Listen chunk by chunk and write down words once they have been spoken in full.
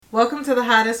Welcome to the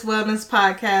Hottest Wellness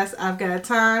Podcast. I've got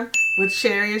time with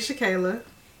Sherry and Shakayla.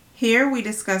 Here we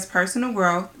discuss personal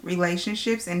growth,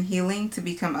 relationships, and healing to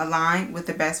become aligned with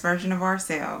the best version of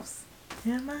ourselves.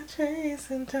 Am I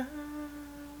chasing time?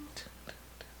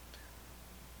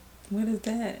 What is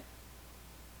that?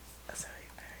 Sorry,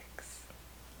 thanks.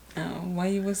 Oh, why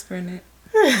you whispering it?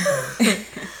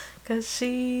 Because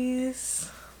she's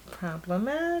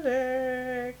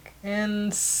problematic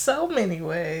in so many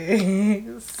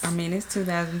ways. I mean, it's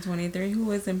 2023. Who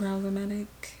isn't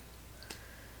problematic?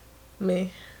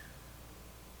 Me.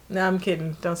 No, I'm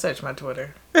kidding. Don't search my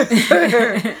Twitter.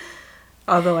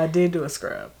 Although I did do a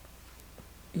scrub.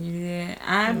 Yeah,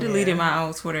 I've deleted my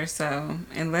old Twitter, so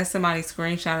unless somebody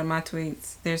screenshotted my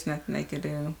tweets, there's nothing they could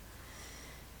do.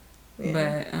 Yeah.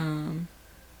 But,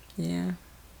 yeah.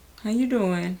 How you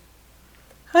doing?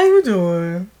 How you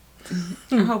doing?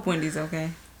 I hope Wendy's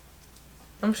okay.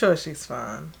 I'm sure she's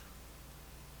fine.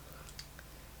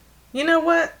 You know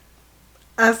what?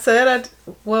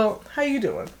 Well, how you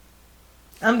doing?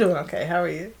 I'm doing okay. How are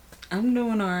you? I'm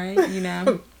doing alright, you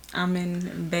know. I'm in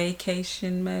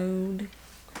vacation mode.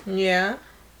 Yeah.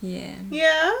 Yeah.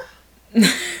 Yeah.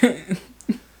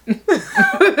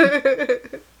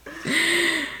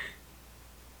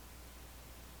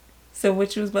 So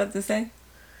what you was about to say?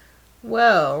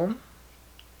 Well,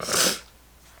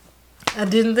 I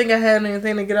didn't think I had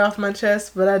anything to get off my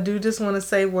chest, but I do just want to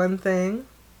say one thing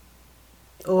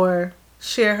or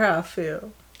share how I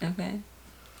feel. Okay.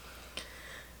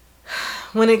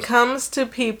 When it comes to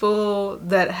people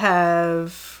that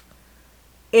have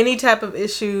any type of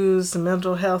issues,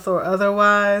 mental health or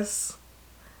otherwise,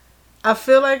 I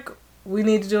feel like we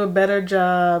need to do a better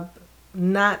job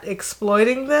not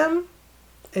exploiting them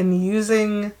and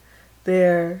using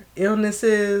their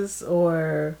illnesses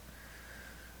or,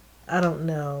 I don't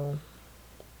know,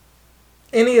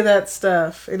 any of that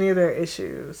stuff, any of their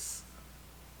issues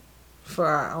for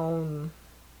our own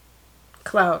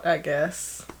clout, I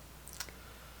guess.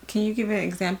 Can you give an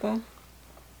example?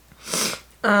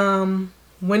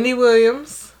 Wendy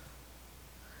Williams,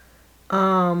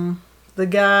 the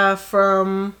guy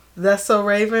from That's So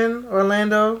Raven,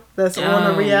 Orlando, that's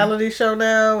on a reality show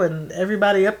now, and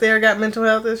everybody up there got mental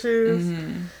health issues.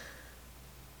 Mm-hmm.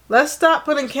 Let's stop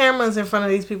putting cameras in front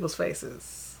of these people's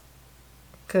faces,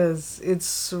 because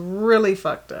it's really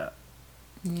fucked up.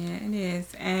 Yeah, it is.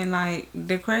 And, like,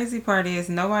 the crazy part is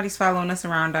nobody's following us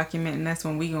around documenting us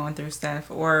when we going through stuff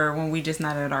or when we just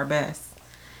not at our best.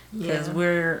 Because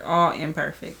we're all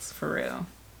imperfects, for real.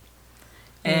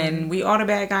 And we all the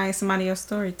bad guy in somebody else's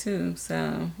story, too.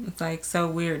 So, it's, like, so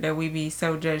weird that we be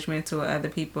so judgmental of other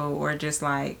people or just,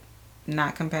 like,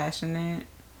 not compassionate.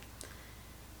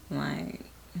 Like,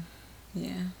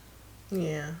 yeah.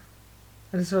 Yeah.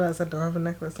 I just realized I don't have a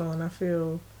necklace on. I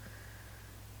feel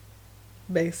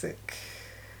basic.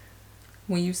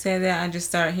 When you said that, I just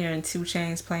started hearing 2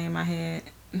 Chainz play in my head.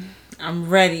 I'm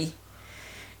ready.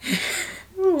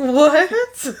 What?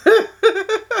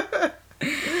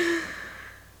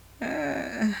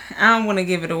 I don't want to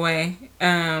give it away,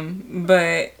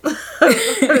 but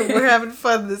we're having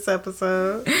fun this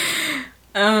episode.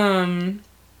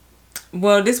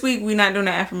 Well, this week we're not doing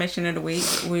the affirmation of the week.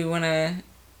 We want to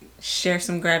share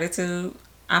some gratitude.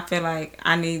 I feel like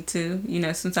I need to. You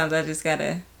know, sometimes I just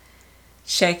gotta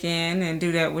check in and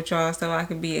do that with y'all so I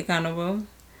can be accountable.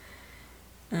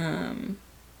 You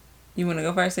want to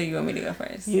go first or you want me to go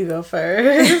first? You go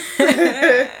first.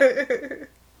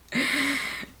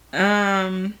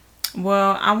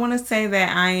 Well, I want to say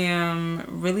that I am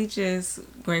really just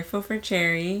grateful for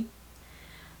Cherry.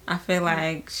 I feel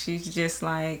like she's just,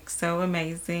 like, so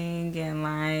amazing and,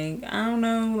 like, I don't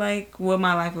know, like, what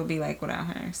my life would be like without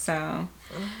her. So,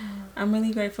 I'm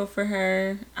really grateful for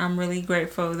her. I'm really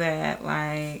grateful that,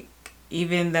 like,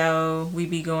 even though we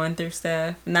be going through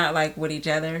stuff, not, like, with each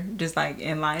other, just, like,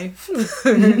 in life.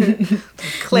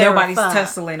 Nobody's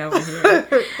tussling over here.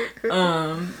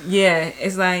 Yeah,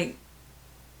 it's, like,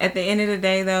 at the end of the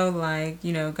day, though, like,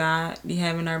 you know, God be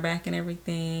having our back and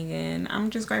everything, and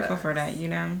I'm just grateful for that, you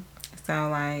know? So,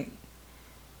 like,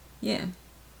 yeah.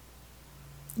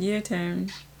 Your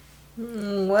turn.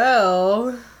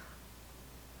 Well,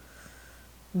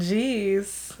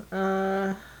 geez.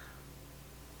 I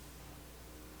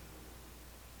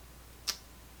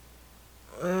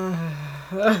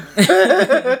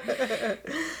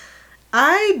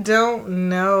don't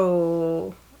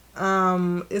know.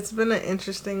 It's been an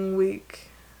interesting week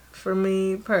for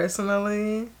me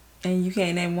personally. And you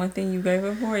can't name one thing you're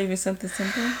grateful for, even something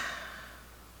simple?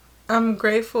 I'm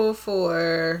grateful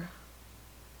for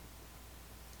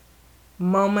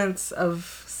moments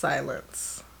of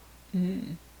silence.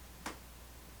 Mm.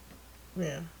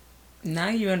 Yeah. Now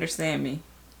you understand me.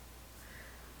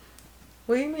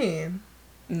 What do you mean?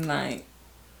 Like,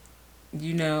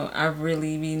 you know, I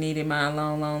really be needing my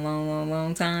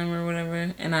long time or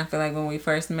whatever. And I feel like when we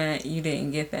first met, you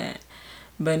didn't get that.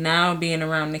 But now being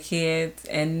around the kids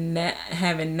and not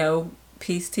having no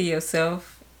peace to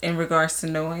yourself in regards to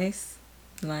noise,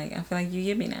 like, I feel like you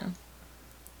get me now.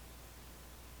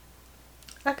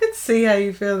 I could see how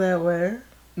you feel that way.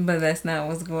 But that's not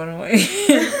what's going on.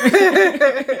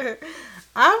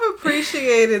 I've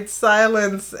appreciated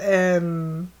silence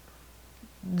and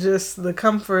just the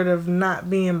comfort of not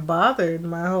being bothered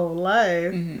my whole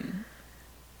life. Mm-hmm.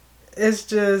 It's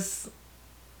just,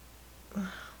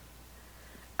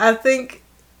 I think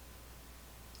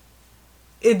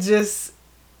it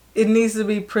needs to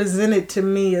be presented to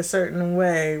me a certain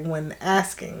way when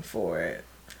asking for it.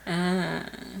 Ah.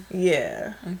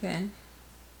 Yeah. Okay.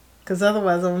 Because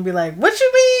otherwise I'm going to be like, what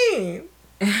you mean?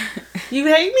 You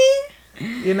hate me?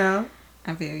 You know?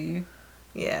 I feel you.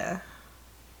 Yeah.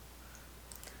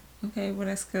 Okay, well,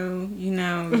 that's cool. You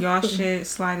know, y'all should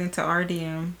slide into our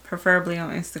DM, preferably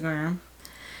on Instagram.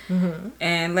 Mm-hmm.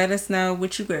 And let us know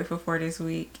what you're grateful for this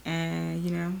week. And, you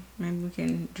know, maybe we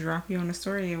can drop you on the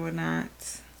story and whatnot.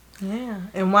 Yeah.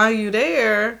 And while you're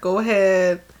there, go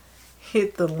ahead,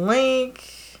 hit the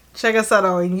link. Check us out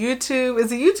on YouTube. Is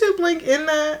the YouTube link in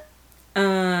that?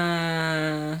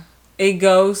 It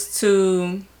goes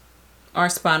to our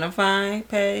Spotify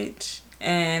page.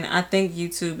 And I think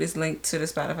YouTube is linked to the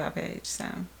Spotify page. So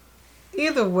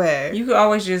Either way. you could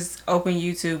always just open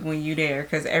YouTube when you're there.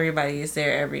 Because everybody is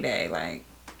there every day. Like,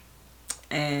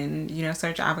 and, you know,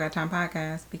 search I've Got Time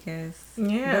Podcast. Because,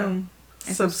 Yeah. boom.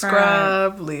 And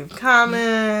Subscribe, leave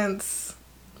comments,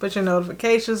 put your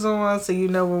notifications on so you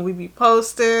know when we be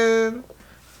posting.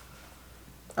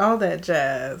 All that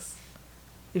jazz.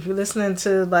 If you're listening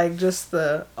to like just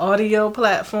the audio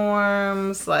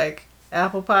platforms like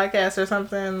Apple Podcasts or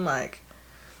something, like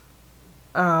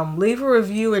leave a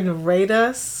review and rate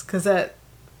us, because that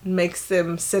makes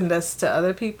them send us to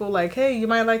other people like, hey, you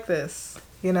might like this,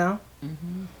 you know?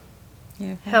 Mm-hmm.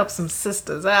 Yeah, Help some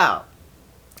sisters out.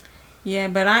 Yeah,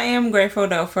 but I am grateful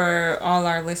though for all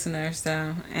our listeners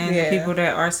though, and the people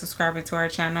that are subscribing to our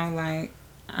channel. Like,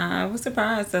 I was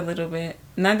surprised a little bit.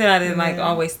 Not that I didn't like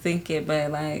always think it,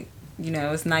 but like, you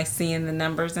know, it's nice seeing the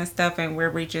numbers and stuff, and we're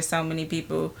reaching so many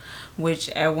people, which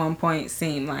at one point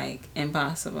seemed like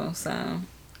impossible. So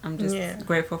I'm just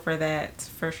grateful for that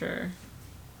for sure.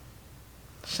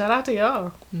 Shout out to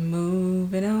y'all.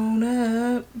 Moving on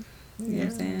up. You know what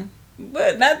I'm saying?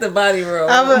 But not the body roll.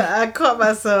 I caught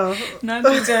myself. Not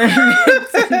to turn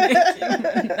into Nicki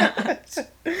Minaj.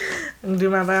 I'm do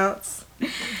my bounce.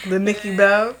 The Nicki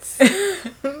bounce.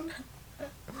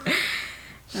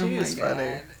 She is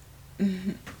funny.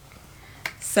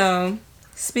 So,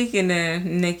 speaking of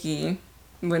Nicki,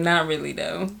 but not really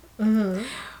though. Mm-hmm.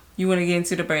 You want to get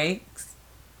into the breaks?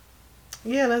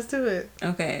 Yeah, let's do it.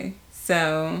 Okay.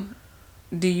 So,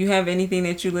 do you have anything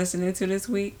that you listening to this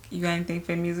week? You got anything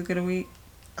for music of the week?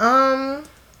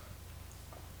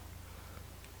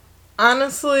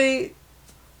 Honestly,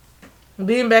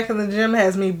 being back in the gym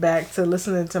has me back to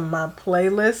listening to my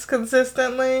playlist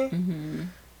consistently. Mm-hmm.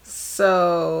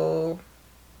 So,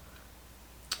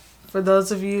 for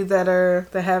those of you that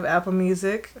have Apple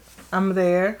Music, I'm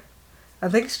there. I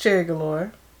think it's Cherry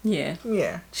Galore. Yeah.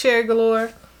 Yeah, Cherry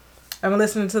Galore. I'm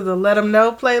listening to the Let 'Em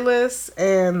Know playlist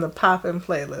and the Poppin'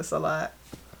 playlist a lot.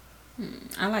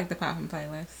 I like the Poppin'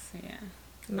 playlist. Yeah.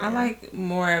 I like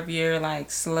more of your like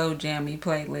slow jammy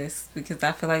playlists, because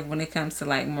I feel like when it comes to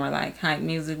like more like hype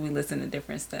music, we listen to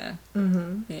different stuff.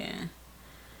 Mm-hmm. Yeah.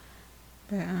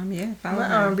 But yeah, my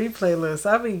R&B playlist,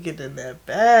 I be getting that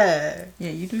bag. Yeah,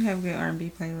 you do have good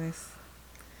R&B playlists.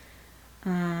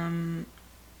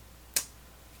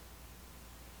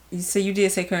 So you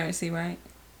did say Currency, right?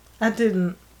 I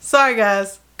didn't. Sorry,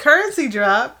 guys. Currency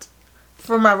dropped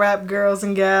for my rap girls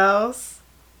and gals.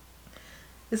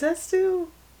 Is that still...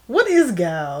 What is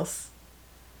gals?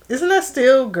 Isn't that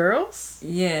still girls?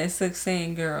 Yeah, it's like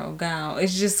saying girl, gal.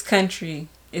 It's just country.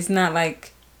 It's not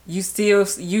like you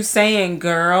saying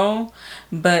girl,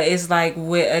 but it's like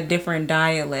with a different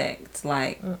dialect.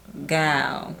 Like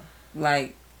gal.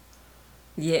 Like,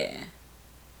 yeah.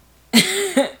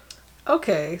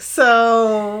 Okay,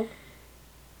 so...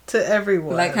 To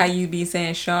everyone. Like how you be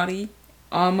saying shawty,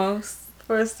 almost.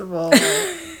 First of all,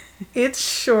 it's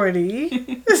shorty.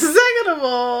 Second of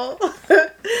all,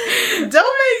 don't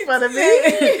make fun of me.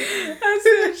 I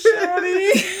said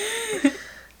shawty.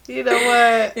 You know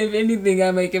what? If anything,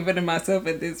 I'm making fun of myself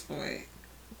at this point.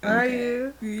 Are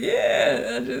you?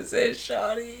 Yeah, I just said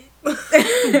shawty.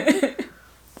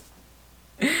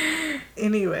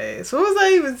 Anyways, what was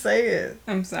I even saying?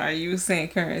 I'm sorry, you were saying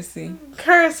Currency.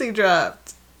 Currency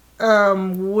dropped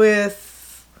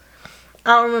with, I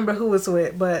don't remember who it's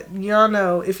with, but y'all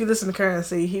know if you listen to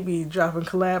Currency, he be dropping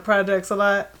collab projects a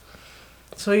lot.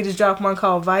 So he just dropped one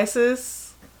called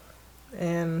Vices,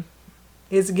 and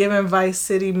it's giving Vice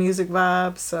City music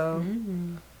vibes. So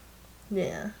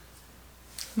yeah,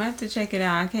 Might have to check it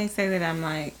out. I can't say that I'm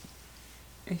like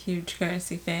a huge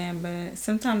Currency fan, but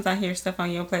sometimes I hear stuff on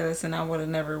your playlist and I would have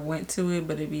never went to it,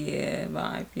 but it'd be a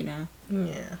vibe, you know.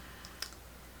 Yeah.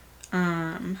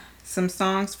 Some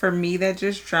songs for me that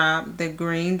just dropped. The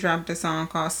Green dropped a song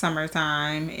called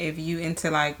Summertime. If you into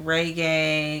like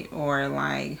reggae or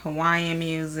like Hawaiian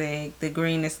music, The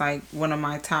Green is like one of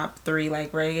my top 3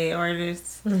 like reggae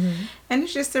artists. Mm-hmm. And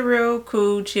it's just a real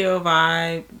cool, chill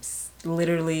vibe.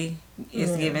 Literally,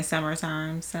 it's giving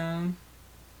summertime. So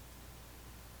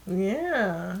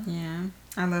yeah,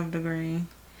 I love The Green.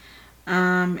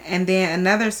 And then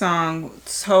another song,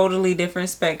 totally different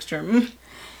spectrum.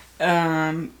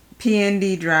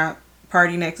 PND dropped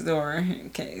Party Next Door, in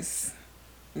case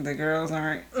the girls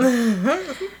aren't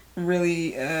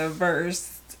really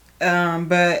versed.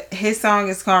 But his song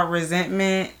is called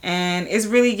Resentment, and it's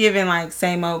really giving like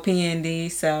same old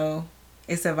PND, so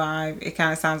it's a vibe. It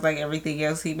kind of sounds like everything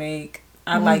else he make.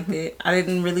 I liked it. I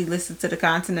didn't really listen to the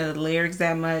content of the lyrics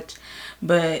that much,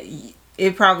 but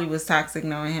it probably was toxic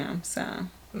knowing him, so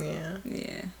yeah.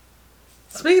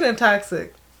 Speaking of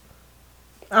toxic,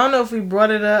 I don't know if we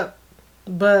brought it up,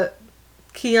 but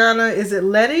Kiana, is it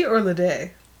Letty or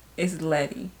Lede? It's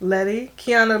Letty. Letty.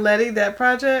 Kiana Letty, that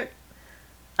project.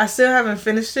 I still haven't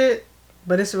finished it,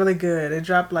 but it's really good. It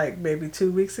dropped like maybe 3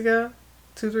 weeks ago.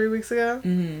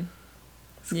 Mm-hmm.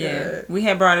 Yeah. Good. We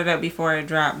had brought it up before it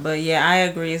dropped, but yeah, I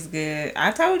agree it's good.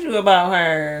 I told you about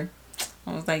her.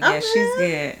 I was like, yeah, she's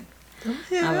good.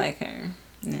 I like her.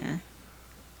 Yeah.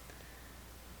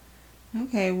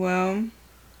 Okay, well,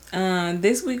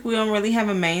 this week we don't really have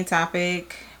a main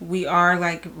topic. We are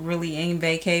like really in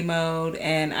vacay mode,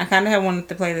 and I kind of had wanted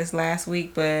to play this last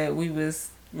week, but we was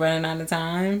running out of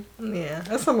time. Yeah,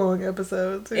 that's a long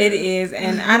episode too. It is,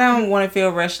 and I don't want to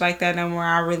feel rushed like that no more.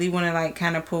 I really want to like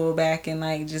kind of pull back and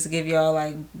like just give y'all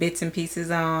like bits and pieces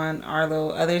on our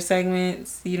little other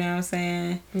segments, you know what I'm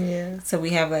saying? Yeah. So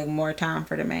we have like more time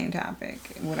for the main topic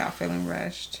without feeling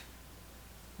rushed.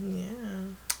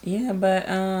 Yeah, but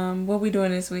what we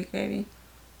doing this week, baby?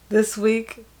 This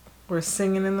week we're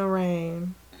singing in the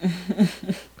rain.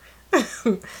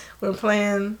 We're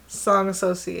playing Song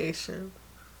Association.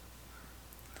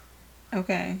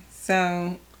 Okay,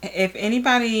 so if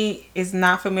anybody is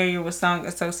not familiar with Song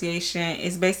Association,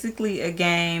 it's basically a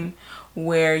game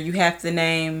where you have to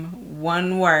name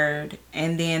one word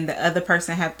and then the other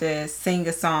person have to sing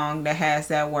a song that has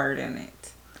that word in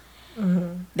it.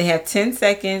 Mm-hmm. They have 10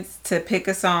 seconds to pick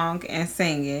a song and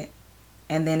sing it,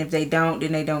 and then if they don't,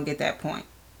 then they don't get that point.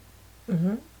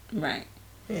 Mm-hmm. Right.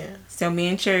 Yeah. So me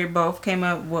and Cherry both came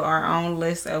up with our own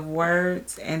list of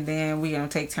words, and then we're going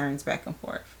to take turns back and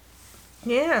forth.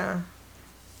 Yeah.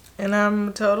 And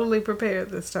I'm totally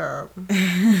prepared this time.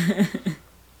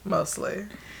 Mostly.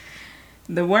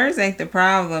 The words ain't the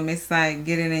problem. It's like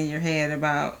getting in your head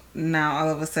about now all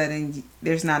of a sudden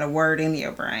there's not a word in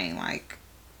your brain. Like.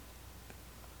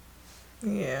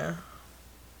 Yeah.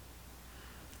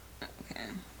 Okay.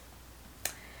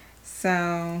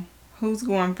 So, who's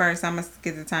going first? I'm going to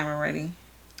get the timer ready.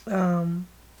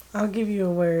 I'll give you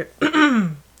a word. You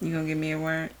going to give me a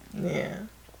word? Yeah.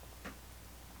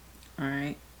 All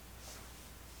right.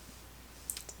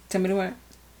 Tell me the word.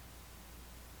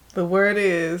 The word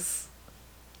is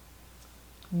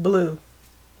blue.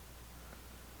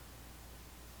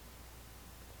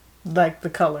 Like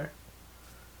the color.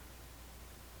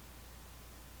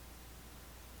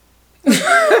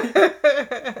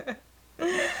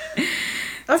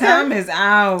 Okay. Time is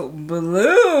out.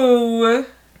 Blue.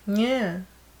 Yeah.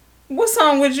 What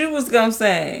song would you was gonna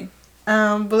say?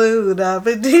 Blue, da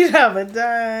ba dee da ba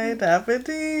die, da ba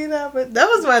dee da ba. That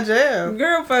was my jam.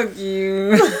 Girl, fuck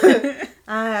you.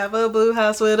 I have a blue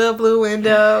house with a blue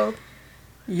window.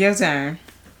 Your turn.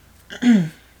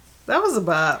 That was a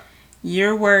bop.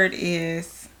 Your word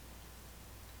is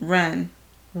run.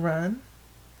 Run.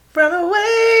 Run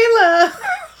away, love.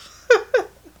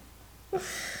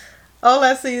 All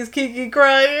I see is Kiki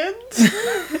crying.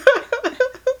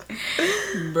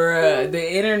 Bruh,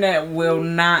 the internet will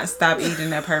not stop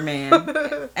eating up her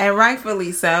man. And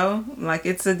rightfully so. Like,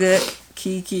 it's a good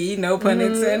Kiki, no pun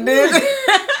intended.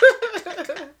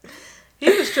 He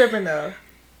was tripping though.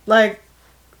 Like,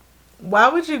 why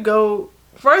would you go...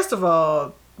 First of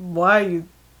all, why you...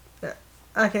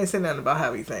 I can't say nothing about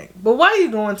how he think. But why are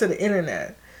you going to the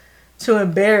internet to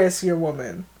embarrass your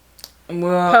woman?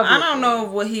 Well, Publicly. I don't know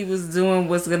if what he was doing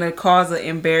was going to cause an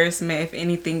embarrassment. If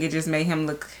anything, it just made him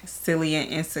look silly and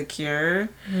insecure.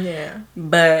 Yeah.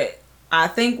 But I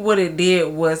think what it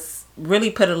did was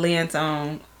really put a lens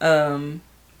on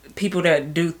people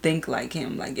that do think like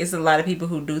him. Like, it's a lot of people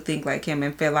who do think like him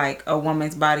and feel like a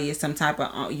woman's body is some type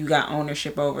of, you got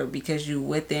ownership over because you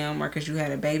with them or because you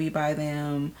had a baby by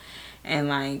them. And,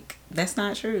 like, that's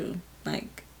not true.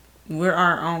 Like, we're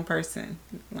our own person.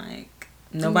 Like,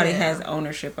 nobody has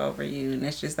ownership over you. And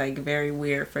it's just, like, very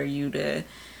weird for you to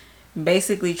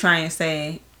basically try and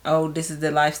say, oh, this is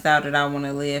the lifestyle that I want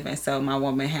to live. And so my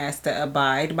woman has to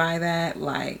abide by that.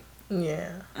 Like,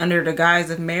 yeah. Under the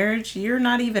guise of marriage, you're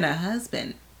not even a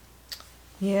husband.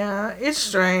 Yeah, it's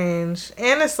strange.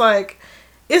 And it's like,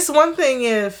 it's one thing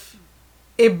if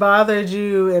it bothered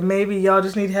you and maybe y'all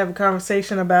just need to have a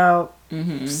conversation about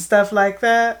stuff like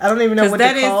that. I don't even know what to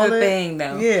call it. That is the thing,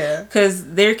 though. Yeah.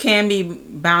 Because there can be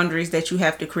boundaries that you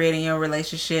have to create in your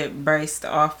relationship based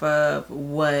off of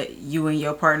what you and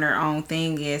your partner own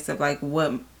thing is, of like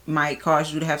what might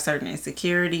cause you to have certain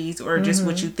insecurities or just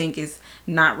what you think is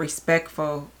not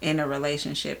respectful in a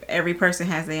relationship. Every person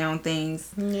has their own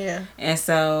things. Yeah. And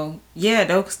so, yeah,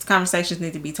 those conversations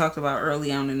need to be talked about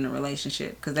early on in the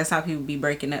relationship, because that's how people be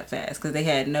breaking up fast, because they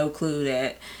had no clue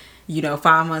that, you know,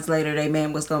 5 months later, they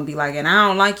man was going to be like, and I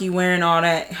don't like you wearing all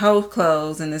that hoe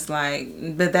clothes. And it's like,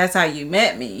 but that's how you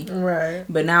met me. Right.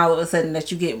 But now all of a sudden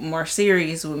that you get more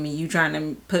serious with me, you trying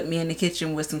to put me in the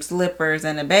kitchen with some slippers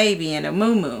and a baby and a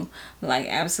muumuu. Like,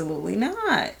 absolutely not.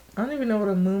 I don't even know what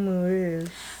a muumuu is.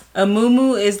 A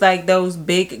muumuu is like those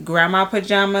big grandma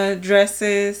pajama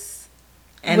dresses.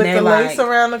 And with they're the like, lace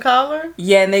around the collar?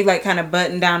 Yeah, and they like kind of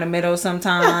button down the middle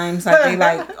sometimes. Like they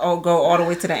like go all the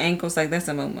way to the ankles. Like, that's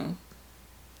a muumuu.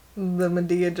 The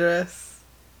Medea dress.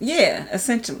 Yeah,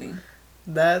 essentially.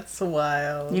 That's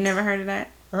wild. You never heard of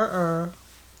that? A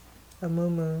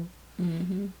muumuu.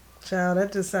 Mm-hmm. Child,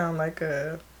 that just sound like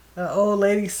a old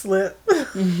lady slip.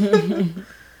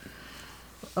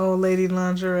 Old lady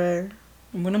lingerie.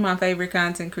 One of my favorite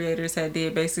content creators had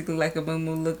did basically like a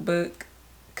muumuu lookbook,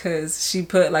 because she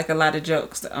put like a lot of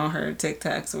jokes on her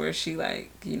TikToks where she like,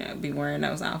 you know, be wearing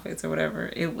those outfits or whatever.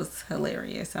 It was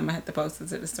hilarious. I'm gonna have to post it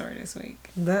to the story this week.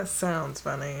 That sounds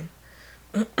funny.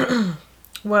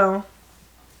 Well,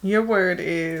 your word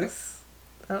is...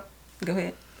 Oh, go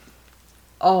ahead.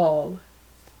 All.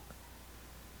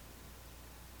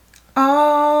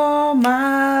 All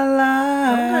my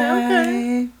life,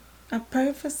 Okay. I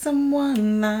pray for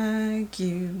someone like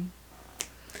you.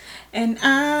 And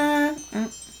I...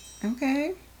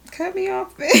 okay. Cut me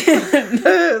off then.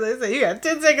 They say you got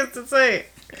 10 seconds to say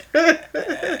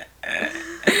it.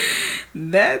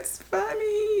 That's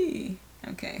funny.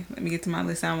 Okay, let me get to my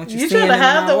list. I don't want you You seeing trying to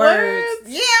have my the words. words?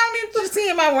 Yeah, I don't need you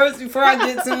seeing my words before I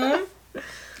get to them.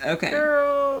 Okay.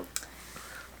 Girl.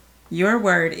 Your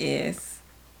word is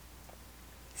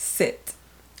sit.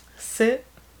 Sit.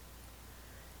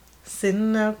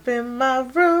 Sitting up in my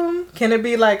room. Can it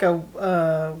be like a,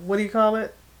 what do you call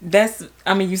it? That's,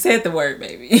 I mean, you said the word,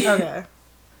 baby. Okay.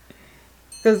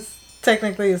 Because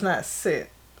technically it's not sit,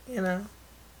 you know?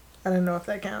 I didn't know if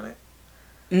that counted.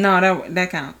 No, that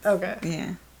counts. Okay.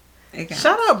 Yeah. It counts.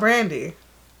 Shout out Brandy.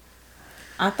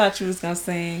 I thought you was going to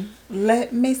sing,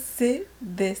 let me sit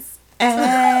this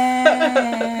ass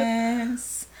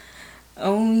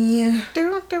on you.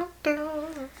 Do, do, do.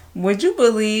 Would you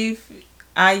believe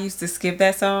I used to skip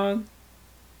that song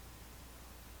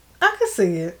I can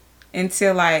see it.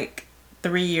 until like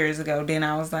 3 years ago? Then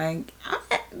I was like,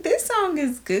 this song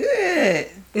is good.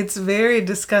 It's very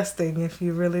disgusting if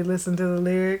you really listen to the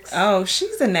lyrics. Oh,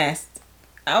 she's a nasty.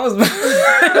 I was...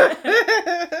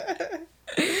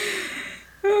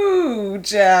 Ooh,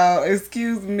 child,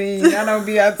 excuse me. I know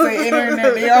Beyonce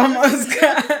internet, they almost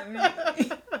got me.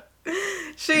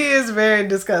 She is very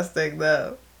disgusting,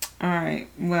 though. Alright,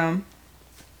 well.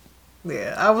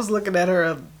 Yeah, I was looking at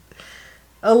her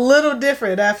a little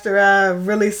different after I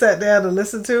really sat down to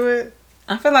listen to it.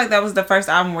 I feel like that was the first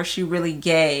album where she really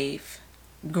gave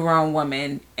grown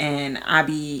woman and I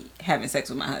be having sex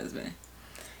with my husband.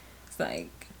 It's like,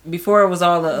 before it was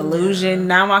all an illusion.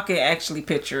 Now I can actually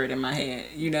picture it in my head,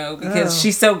 you know, because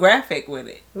she's so graphic with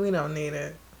it. We don't need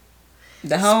it.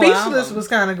 The whole Speechless album was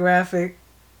kind of graphic,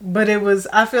 but it was,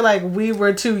 I feel like we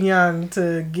were too young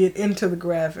to get into the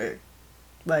graphic.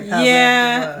 Like how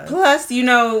yeah, plus, you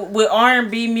know, with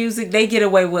R&B music, they get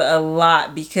away with a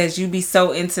lot because you be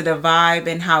so into the vibe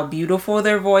and how beautiful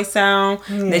their voice sound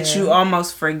that you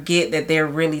almost forget that they're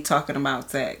really talking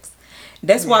about sex.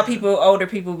 That's why older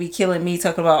people be killing me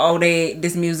talking about, oh,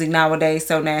 this music nowadays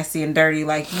so nasty and dirty.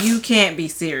 Like, you can't be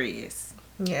serious.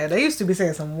 Yeah, they used to be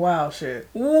saying some wild shit.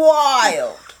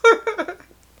 Wild.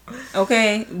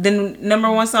 Okay, the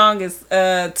number one song is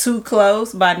 "Too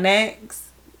Close" by Next.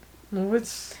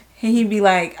 Which he be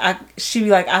like, she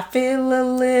be like, I feel a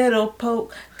little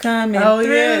poke coming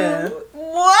through. Yeah.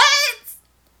 What?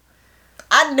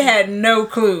 I had no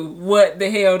clue what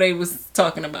the hell they was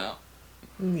talking about.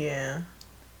 Yeah.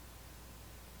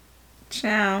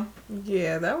 Ciao.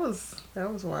 Yeah, that was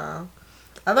wild.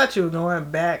 I thought you were going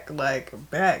back.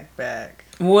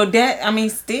 Well,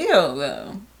 still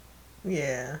though.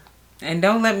 Yeah. And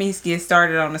don't let me get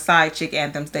started on the side chick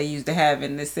anthems they used to have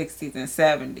in the 60s and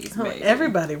 70s, baby.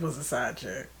 Everybody was a side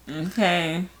chick.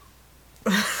 Okay.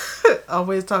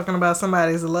 Always talking about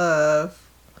somebody's love.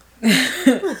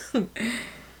 Yeah,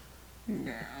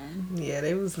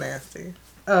 they was nasty.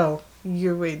 Oh,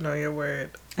 you're waiting on your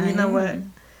word. You know what?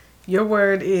 Your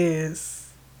word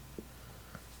is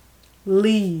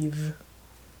leave.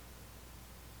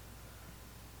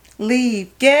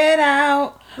 Leave. Get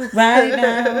out right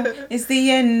now. It's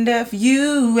the end of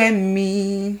you and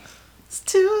me. It's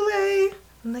too late.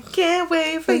 And I can't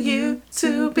wait for you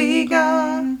to be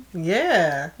gone.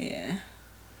 Yeah. Yeah.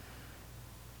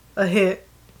 A hit.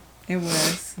 It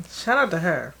was. Shout out to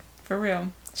her. For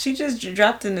real. She just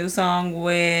dropped a new song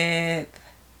with...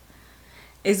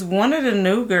 It's one of the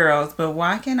new girls, but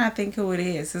why can't I think who it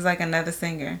is? It's like another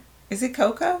singer. Is it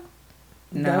Coco?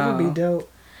 No. That would be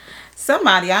dope.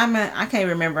 Somebody, I can't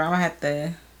remember. I'm going to have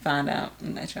to find out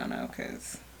and let y'all know,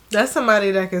 because... That's somebody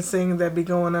that can sing that be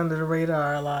going under the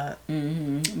radar a lot.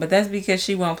 Mm-hmm. But that's because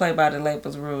she won't play by the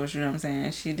label's rules, you know what I'm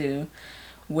saying? She do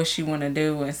what she want to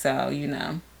do, and so, you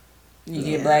know, you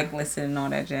get blacklisted and all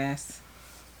that jazz.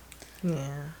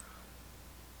 Yeah.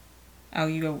 Oh,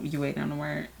 you waiting on the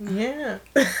word? Yeah.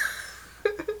 Okay.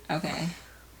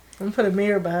 I'm going to put a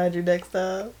mirror behind you next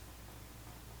time.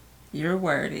 Your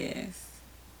word is...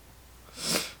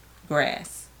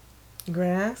 grass.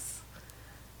 Grass?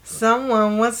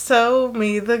 Someone once told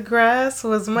me the grass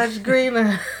was much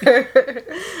greener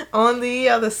on the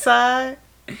other side.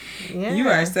 Yeah. You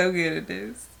are so good at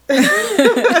this.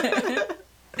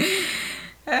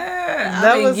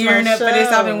 That I've was been gearing my up for this.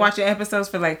 show. I've been watching episodes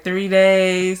for like 3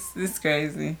 days. It's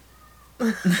crazy.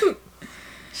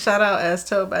 Shout out As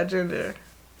Told by Ginger.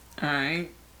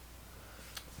 Alright.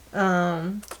 You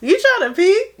trying to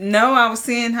pee? No, I was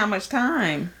seeing how much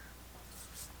time.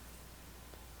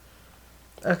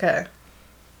 Okay.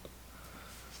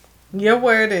 Your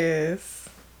word is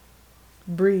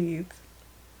breathe.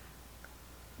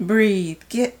 Breathe.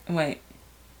 Wait.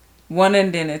 1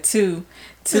 and then a 2.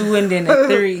 2 and then a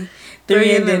 3.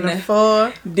 3 and then a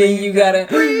 4. Then you gotta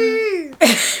breathe.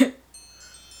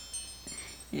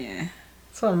 Yeah.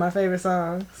 It's one of my favorite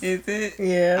songs. Is it?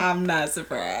 Yeah. I'm not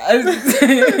surprised.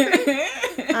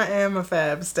 I am a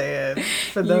Fab stan.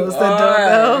 For those that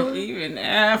don't know. Even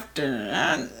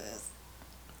after.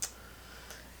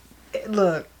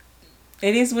 Look.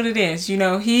 It is what it is. You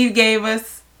know, he gave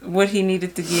us what he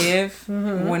needed to give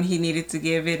when he needed to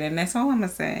give it, and that's all I'm gonna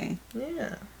say.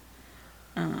 Yeah.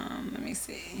 Let me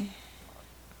see.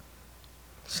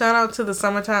 Shout out to the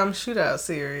Summertime Shootout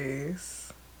series.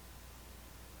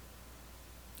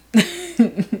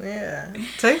 Yeah.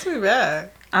 Takes me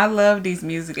back. I love these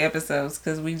music episodes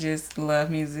because we just love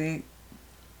music.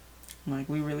 Like,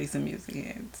 we really some music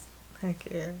heads. Heck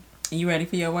yeah. You ready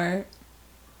for your word?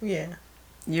 Yeah.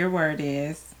 Your word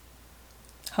is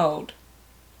hold.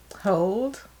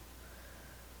 Hold?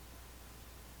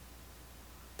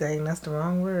 Dang, that's the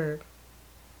wrong word.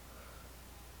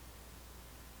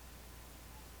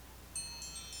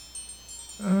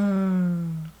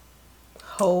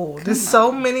 Hold. There's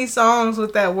so many songs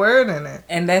with that word in it.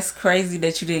 And that's crazy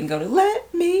that you didn't go to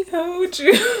Let Me Hold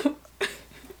You.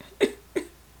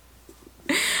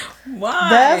 Why?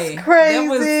 That's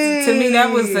crazy. To me,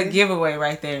 that was a giveaway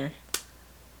right there.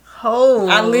 Hold.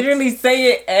 I literally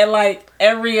say it at like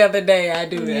every other day I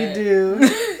do that. You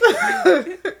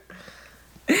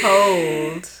do.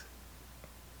 Hold.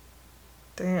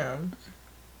 Damn.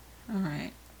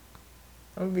 Alright.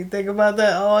 I'm gonna be thinking about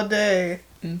that all day.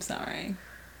 I'm sorry.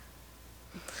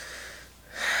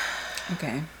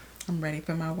 Okay. I'm ready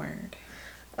for my word.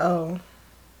 Oh.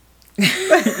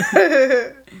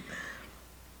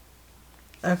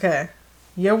 Okay.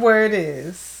 Your word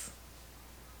is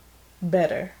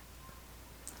better.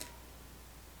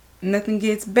 Nothing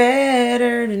gets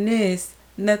better than this.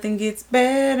 Nothing gets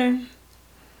better.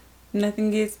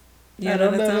 Nothing gets... I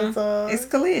don't know the song? song. It's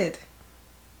Khalid.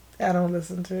 I don't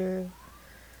listen to it.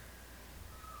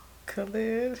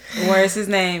 Khalid. Or is his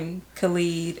name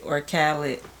Khalid or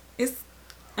Khalid?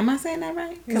 Am I saying that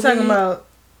right? You talking about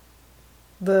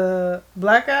the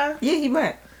black guy? Yeah, he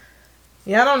black.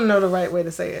 Yeah, I don't know the right way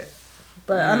to say it,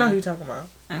 but I know who you're talking about.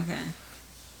 Okay.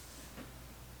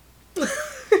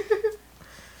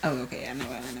 Oh, okay. I know.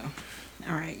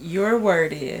 All right. Your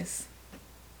word is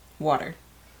water.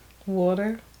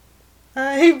 Water.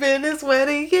 I ain't been this wet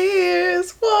in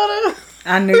years. Water.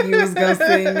 I knew you was gonna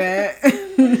sing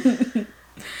that.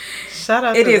 Shout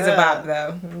out. It to is that. a bop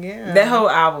though. Yeah. That whole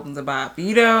album's a bop.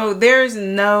 You know, there's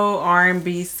no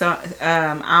R&B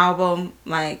album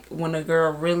like when a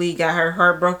girl really got her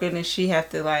heart broken and she have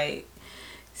to like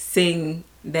sing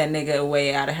that nigga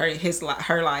away out of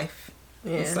her life.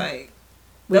 Yeah. It's like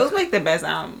those make the best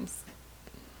albums.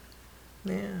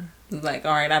 Yeah. It's like,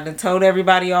 all right, I done told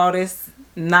everybody all this.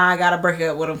 Now I gotta break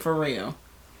up with them for real.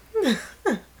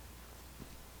 That's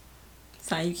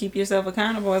how you keep yourself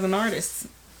accountable as an artist.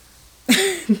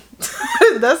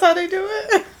 That's how they do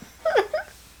it.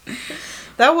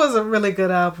 That was a really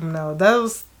good album though. That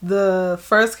was the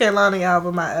first Kehlani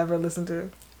album I ever listened to.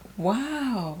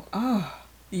 Wow. Oh,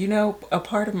 you know, a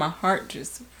part of my heart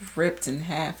just ripped in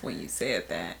half when you said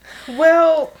that.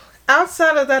 Well,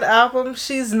 outside of that album,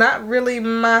 she's not really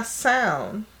my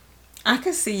sound. I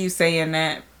could see you saying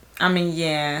that. I mean,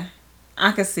 yeah,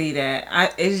 I could see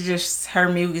that. It's just her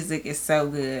music is so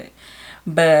good,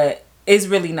 but it's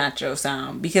really not your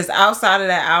sound because outside of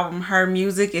that album, her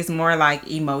music is more like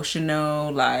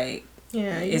emotional, like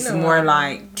it's more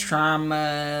like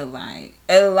trauma, like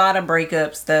a lot of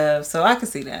breakup stuff. So I could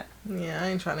see that. Yeah, I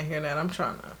ain't trying to hear that. I'm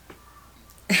trying to.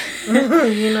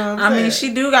 You know what I'm saying? Mean,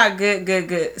 she do got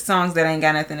good songs that ain't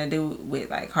got nothing to do with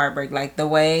like heartbreak, like The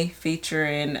Way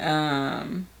featuring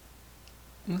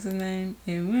what's his name?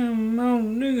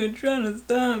 Nigga trying to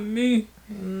stop me.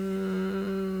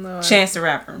 No, Chance the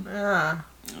Rapper.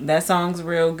 That song's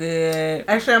real good.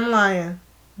 Actually, I'm lying.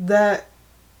 That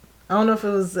I don't know if it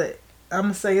was I'm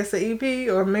gonna say it's an EP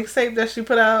or a mixtape that she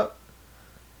put out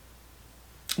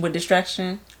with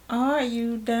Distraction. Are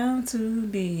you down to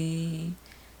be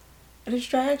a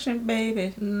distraction,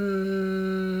 baby?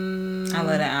 I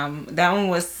love that album. That one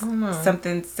was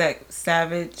something sexy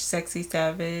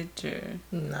savage, or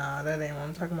nah, that ain't what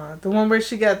I'm talking about. The one where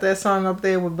she got that song up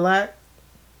there with Black.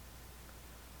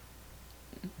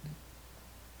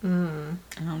 I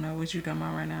don't know what you talking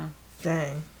about right now.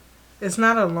 Dang, it's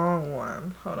not a long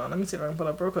one. Hold on, let me see if I can pull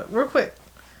up real quick.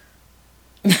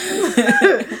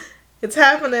 It's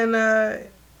happening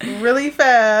really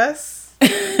fast.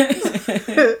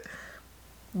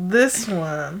 This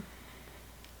one.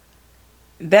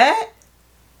 That?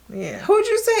 Yeah. Who'd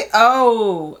you say?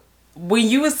 Oh, when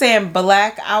you were saying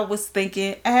Black, I was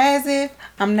thinking as if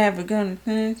I'm never gonna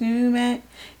think you back.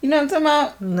 You know what I'm talking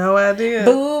about? No idea.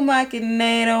 Boom like an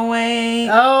 808.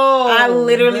 Oh, I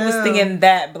literally was thinking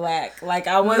that Black. Like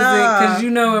I wasn't, because you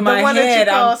know in my head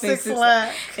I'm thinking.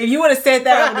 If you would have said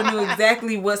that, I would have knew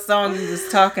exactly what song you was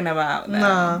talking about.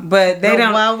 Nah, but they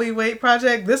don't. While We Wait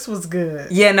project. This was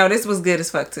good. Yeah, no, this was good as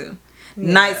fuck too.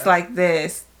 Yeah. Nights Like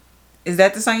This. Is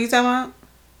that the song you talking about?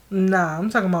 Nah, I'm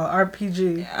talking about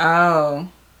RPG. Oh,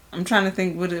 I'm trying to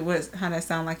think what it was, how that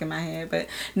sound like in my head, but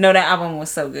no, that album was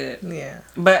so good. Yeah,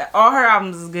 but all her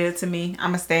albums is good to me.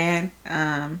 I'm a stan.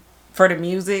 For the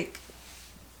music,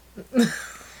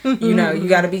 you know, you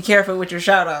got to be careful with your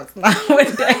shout outs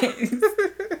nowadays.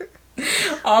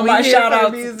 All my shout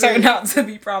outs turned out to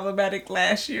be problematic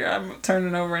last year. I'm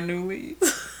turning over a new leaf.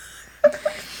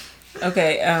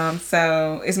 Okay,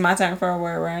 so it's my turn for a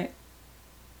word, right?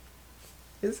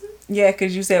 Is it? Yeah,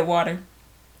 because you said water.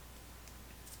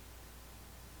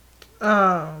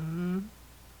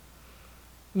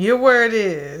 Your word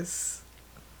is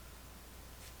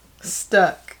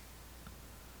stuck.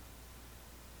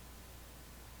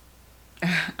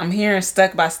 I'm hearing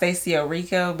Stuck by Stacey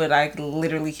Orico, but I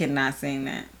literally cannot sing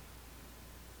that.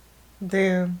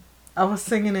 Damn. I was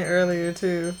singing it earlier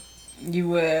too. You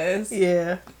was?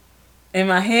 Yeah. In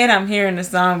my head, I'm hearing the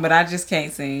song, but I just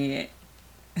can't sing it.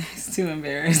 It's too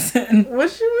embarrassing.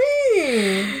 What you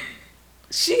mean?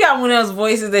 She got one of those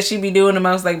voices that she be doing the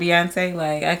most, like Beyonce.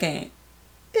 Like, I can't.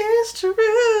 It's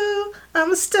true.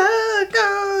 I'm stuck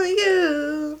on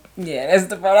you. Yeah, that's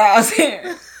the part I was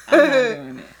hearing. I'm not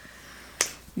doing it.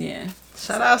 Yeah.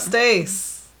 Shout out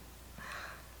Stace.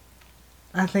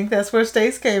 I think that's where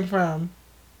Stace came from.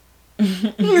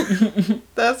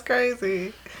 That's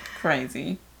crazy.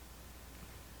 Crazy.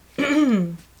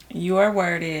 Your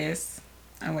word is...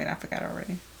 Oh, wait, I forgot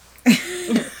already.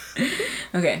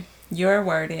 Okay. Your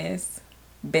word is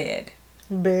bed.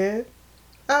 Bed.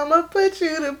 I'ma put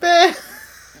you to bed.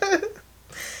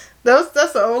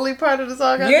 That's the only part of the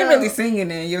song I You ain't know. really singing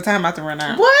it. Your time about to run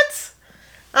out. What?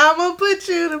 I'm gonna put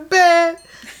you to bed,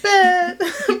 bed,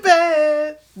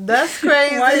 bed. That's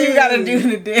crazy. Why you gotta do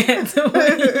the dance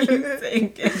when you singing?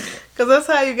 Because that's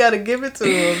how you gotta give it to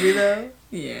him, you know?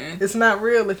 Yeah. It's not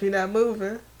real if you're not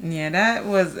moving. Yeah, that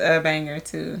was a banger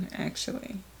too,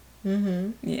 actually.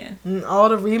 Mm-hmm. Yeah. And all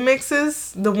the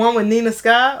remixes, the one with Nina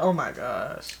Scott, oh my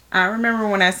gosh. I remember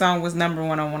when that song was number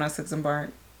 1 on 106 and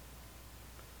Park.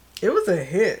 It was a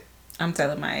hit. I'm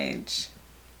telling my age.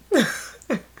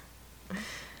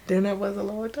 Then that was a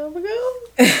long time ago.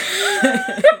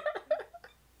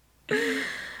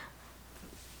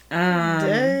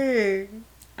 Dang.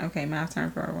 Okay, my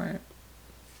turn for a word.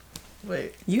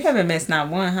 Wait. You haven't missed not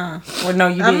one, huh? Or no,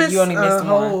 you I did. missed, You only missed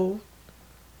one.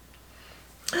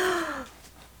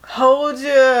 Hold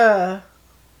ya.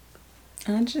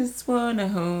 I just wanna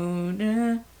hold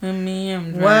her. Me,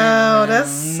 I'm Wow, driving that's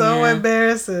down, so yeah.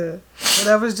 embarrassing. And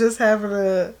I was just having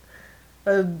a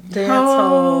dance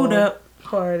Hold hall up.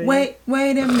 party. Wait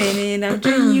a minute. I'm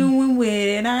genuine with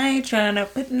it. I ain't trying to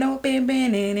put no band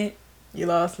in it. You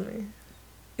lost me.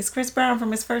 It's Chris Brown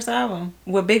from his first album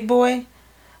with Big Boy.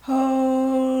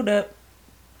 Hold up.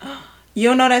 You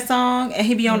don't know that song? And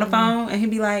he be on the phone and he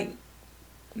be like,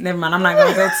 never mind, I'm not going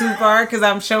to go too far because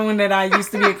I'm showing that I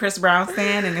used to be a Chris Brown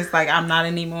fan and it's like I'm not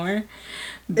anymore.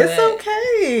 But It's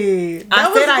okay.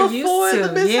 I said I before used the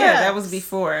to. mishaps. Yeah, that was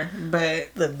before.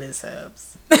 But The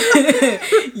mishaps.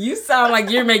 you sound like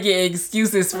you're making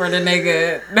excuses for the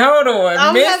nigga. Hold on.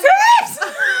 I'm Mishaps?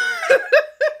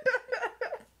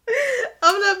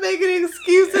 I'm not making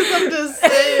excuses. I'm just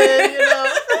saying, you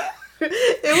know.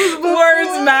 It was before.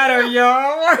 Words matter,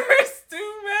 y'all. Words do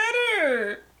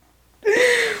matter.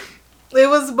 It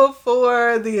was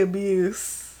before the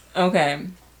abuse. Okay.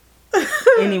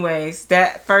 Anyways,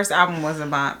 that first album was a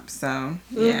bop, so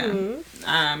yeah.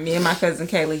 Mm-hmm. Me and my cousin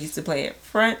Kayla used to play it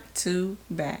front to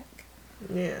back.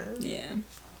 Yeah. Yeah.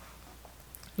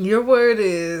 Your word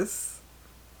is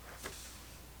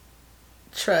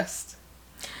trust.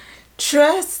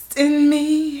 Trust in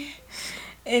me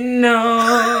and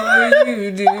all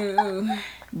you do.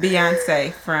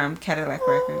 Beyonce from Cadillac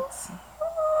Records.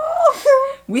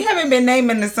 We haven't been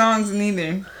naming the songs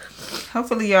neither.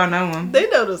 Hopefully y'all know them. They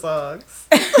know the songs.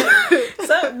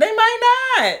 So they might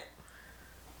not.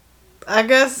 I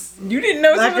guess You didn't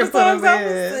know I some of can the put 'em songs I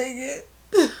was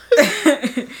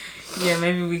singing. Yeah,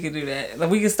 maybe we could do that. Like,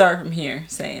 we could start from here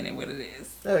saying it what it is.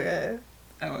 Okay.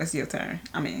 Oh, it's your turn.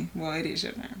 I mean, well, it is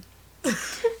your turn.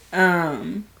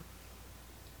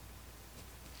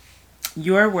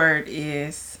 Your word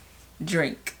is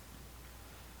drink.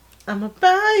 I'ma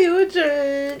buy you a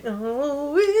drink.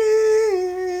 Oh,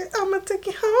 yeah. I'ma take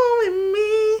you home with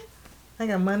me. I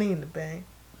got money in the bank.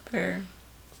 Per.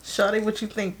 Shawty, what you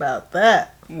think about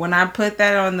that? When I put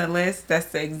that on the list, that's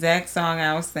the exact song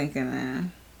I was thinking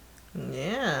of.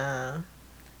 Yeah.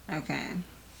 Okay.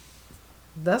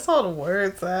 That's all the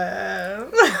words I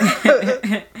have.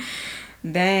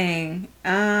 Dang.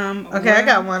 Okay, I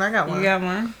got one. You got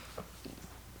one?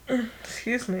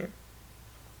 Excuse me.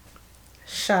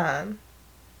 Shine.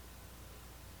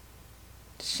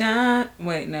 Shine.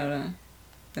 Wait, no.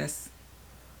 That's.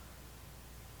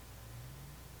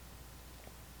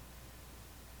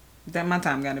 That my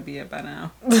time gotta be up by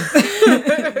now.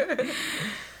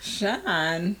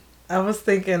 Shine. I was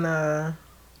thinking,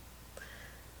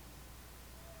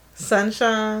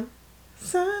 sunshine.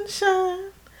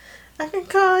 Sunshine. I can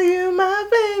call you my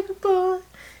baby boy.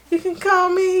 You can call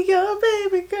me your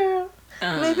baby girl.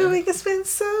 Maybe we can spend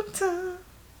some time.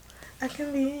 I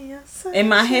can be your sunshine. In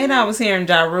my head, I was hearing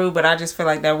Ja Rule, but I just feel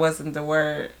like that wasn't the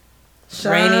word.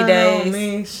 Shine Rainy days. on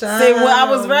me, shine See, well, I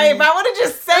was on right. me. If I would have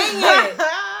just sang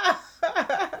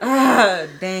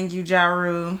it. Dang you, Ja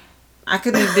Rule. I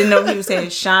didn't know he was saying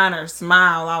shine or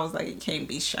smile. I was like, it can't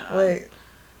be shine. Wait.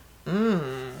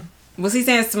 Was he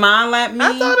saying smile at me?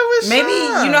 I thought it was maybe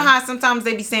shine. you know how sometimes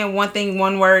they be saying one thing,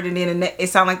 one word, and then it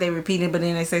sound like they repeat it, but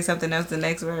then they say something else the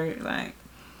next word. Like,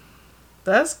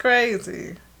 That's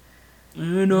crazy.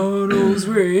 and all those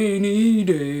rainy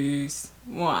days.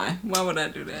 Why? Why would I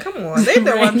do that? Come on, they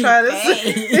know I'm Rainy trying to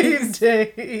say days. these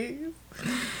days.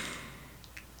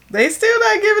 They still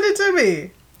not giving it to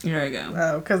me. Here I go.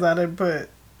 Oh, because I didn't put.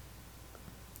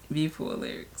 View full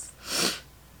lyrics.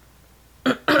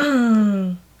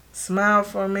 Smile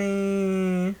for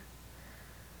me.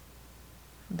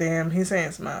 Damn, he's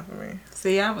saying smile for me.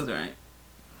 See, I was right.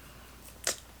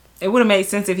 It would have made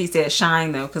sense if he said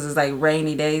shine though, because it's like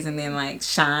rainy days and then like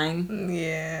shine.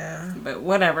 Yeah. But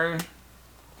whatever.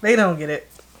 They don't get it.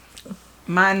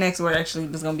 My next word actually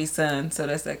was gonna be sun, so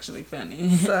that's actually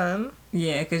funny. Sun.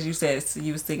 Yeah, because you said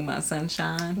you was thinking about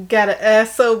sunshine. Got an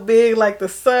ass so big like the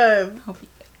sun. Hope you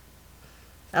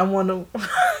I want to.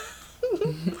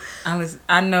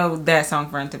 I know that song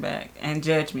front to back, and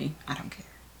judge me. I don't care.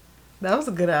 That was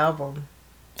a good album.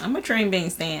 I'm a Trine Bean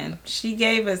stan. She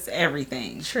gave us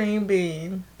everything. Trine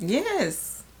Bean.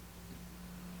 Yes.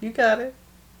 You got it.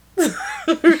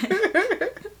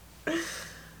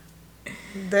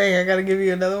 Dang, I gotta give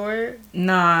you another word?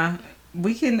 Nah,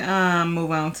 we can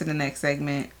move on to the next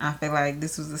segment. I feel like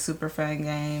this was a super fun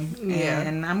game. Yeah.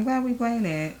 And I'm glad we played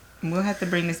it. We'll have to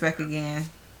bring this back again.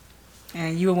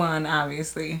 And you won,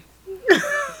 obviously.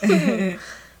 The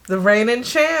reigning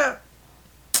champ.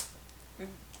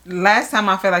 Last time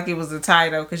I felt like it was a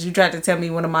title because you tried to tell me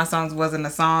one of my songs wasn't a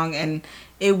song, and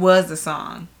it was a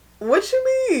song. What you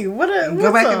mean? What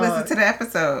Go back song? and listen to the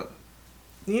episode.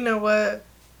 You know what?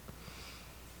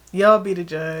 Y'all be the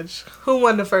judge. Who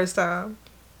won the first time?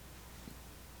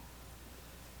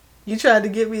 You tried to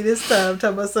get me this time,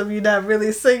 talking about something you're not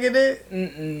really singing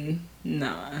it.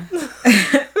 Nah.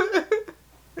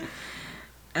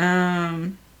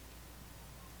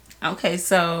 Okay,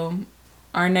 so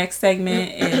our next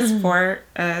segment is For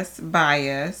Us, By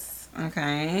Us.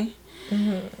 Okay.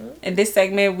 Mm-hmm. In this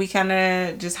segment, we kind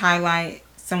of just highlight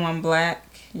someone black,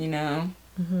 you know.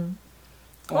 Mm-hmm.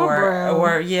 Or brown.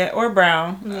 Or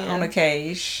brown Yeah. on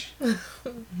occasion.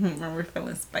 When we're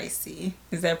feeling spicy.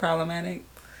 Is that problematic?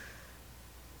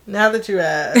 Now that you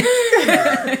ask.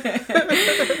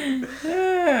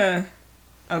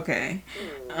 Okay.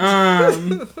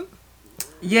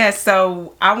 Yeah,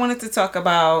 so I wanted to talk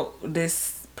about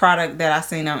this product that I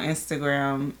seen on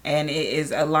Instagram, and it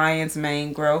is a Lion's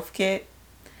Mane Growth Kit.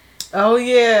 Oh,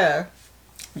 yeah.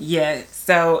 Yeah,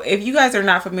 so if you guys are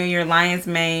not familiar, lion's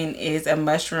mane is a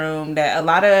mushroom that a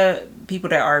lot of people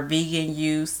that are vegan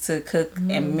use to cook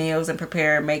in meals and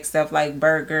prepare and make stuff like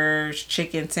burgers,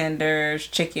 chicken tenders,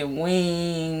 chicken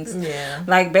wings. Yeah.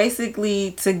 Like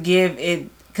basically to give it,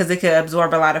 because it could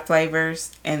absorb a lot of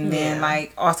flavors and then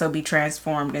like also be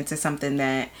transformed into something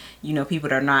that, you know, people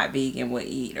that are not vegan would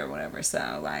eat or whatever.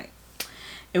 So like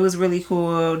it was really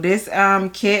cool. This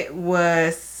kit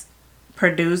was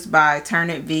produced by Turn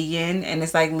It Vegan, and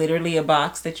it's like literally a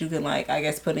box that you can like I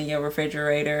guess put in your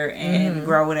refrigerator and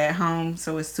grow it at home,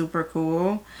 so it's super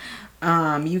cool.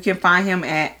 You can find him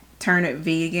at Turn It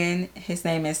Vegan. His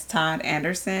name is Todd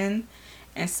Anderson,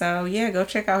 and so yeah, go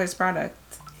check out his product.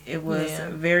 It was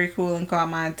very cool and caught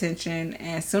my attention,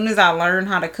 and as soon as I learned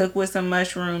how to cook with some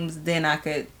mushrooms, then I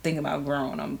could think about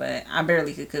growing them, but I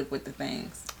barely could cook with the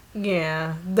things.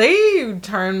 Yeah, they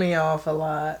turn me off a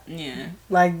lot. Yeah.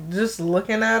 Like, just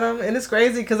looking at them. And it's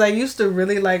crazy because I used to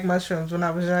really like mushrooms when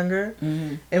I was younger.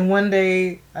 Mm-hmm. And one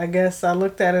day, I guess I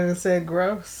looked at it and said,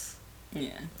 gross.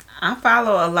 Yeah. I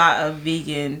follow a lot of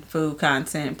vegan food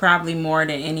content, probably more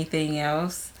than anything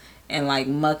else. And like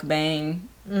mukbang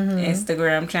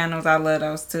Instagram channels, I love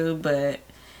those too. But,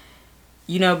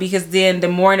 you know, because then the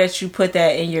more that you put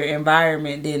that in your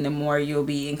environment, then the more you'll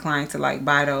be inclined to like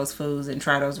buy those foods and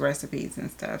try those recipes and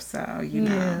stuff. So, you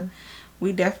know,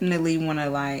 we definitely want to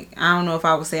like, I don't know if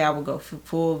I would say I would go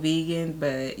full vegan,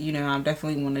 but, you know, I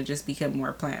definitely want to just become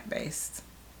more plant-based.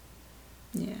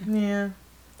 Yeah. Yeah.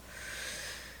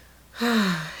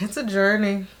 It's a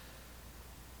journey.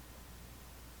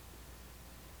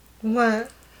 What?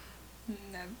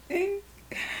 Nothing.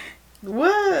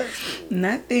 What?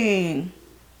 Nothing.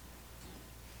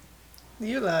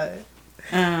 You lied.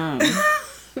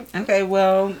 Okay,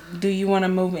 well, do you want to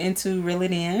move into Reel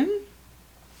It In?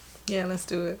 Yeah, let's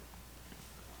do it.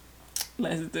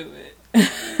 Let's do it.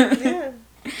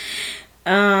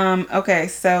 Yeah. Okay,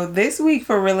 so this week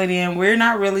for Reel It In, we're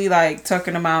not really like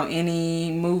talking about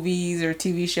any movies or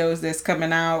TV shows that's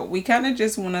coming out. We kind of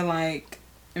just want to like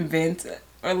vent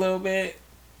a little bit.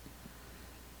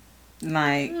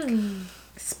 Like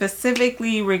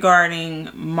specifically regarding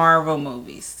Marvel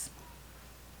movies.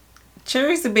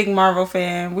 Cherry's a big Marvel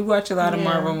fan. We watch a lot of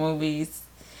Marvel movies.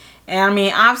 And I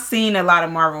mean, I've seen a lot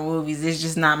of Marvel movies. It's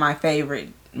just not my favorite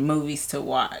movies to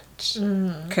watch.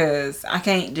 Because I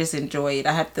can't just enjoy it.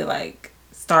 I have to like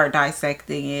start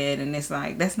dissecting it. And it's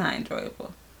like, that's not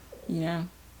enjoyable. You know?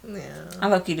 Yeah. I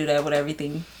low-key do that with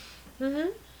everything.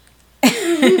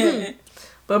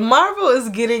 But Marvel is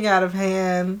getting out of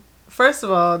hand. First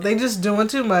of all, they just doing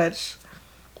too much.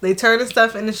 They turning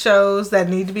stuff into shows that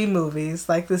need to be movies,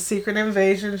 like the Secret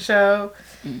Invasion show,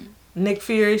 Nick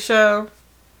Fury show.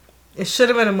 It should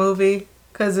have been a movie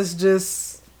because it's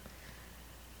just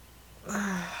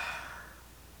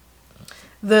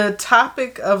the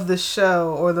topic of the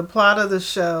show or the plot of the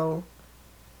show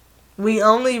we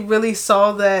only really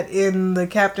saw that in the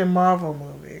Captain Marvel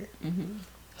movie. Mm-hmm.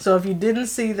 So if you didn't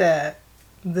see that,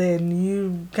 then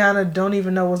you kind of don't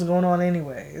even know what's going on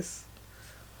anyways.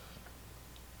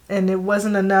 And it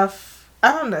wasn't enough.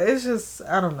 I don't know. It's just,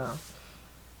 I don't know.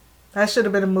 That should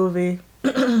have been a movie.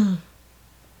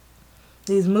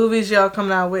 These movies y'all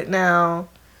coming out with now,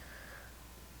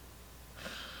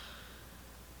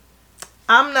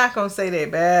 I'm not going to say they're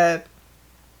bad,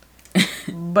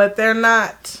 but they're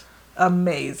not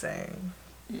amazing.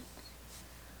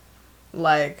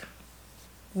 Like,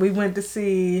 we went to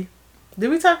see, did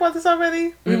we talk about this already?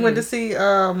 Mm-hmm. We went to see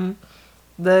the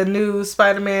new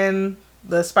Spider-Man,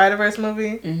 the Spider-Verse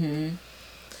movie. Mm-hmm.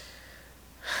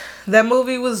 That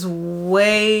movie was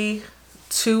way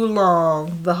too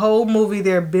long. The whole movie,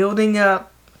 they're building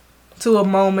up to a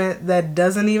moment that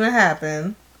doesn't even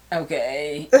happen.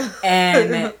 Okay.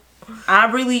 And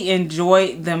I really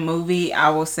enjoyed the movie,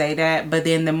 I will say that. But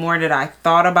then the more that I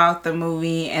thought about the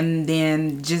movie and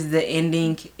then just the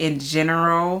ending in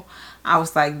general, I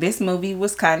was like, this movie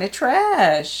was kind of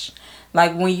trash.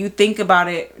 Like, when you think about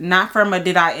it, not from a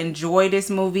did I enjoy this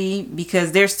movie,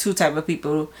 because there's two type of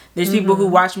people. There's people who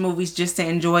watch movies just to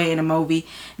enjoy it in a movie,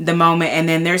 the moment, and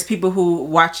then there's people who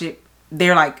watch it,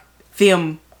 they're like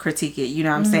film critique it, you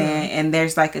know what I'm saying? And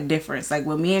there's like a difference. Like,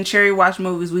 when me and Cherry watch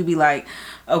movies, we be like,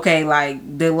 okay,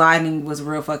 like, the lighting was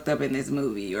real fucked up in this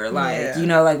movie, or like, you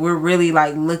know, like, we're really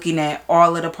like looking at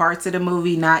all of the parts of the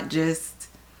movie, not just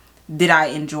did I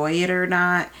enjoy it or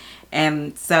not.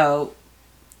 And so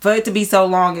for it to be so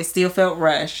long, it still felt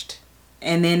rushed.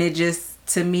 And then it just,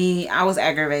 to me, I was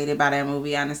aggravated by that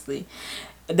movie, honestly.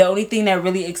 The only thing that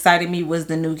really excited me was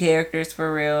the new characters,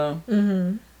 for real.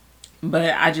 Mm-hmm.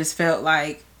 But I just felt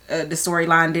like the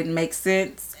storyline didn't make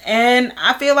sense. And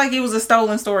I feel like it was a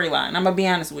stolen storyline. I'm going to be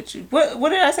honest with you. What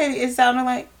did I say it sounded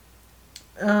like?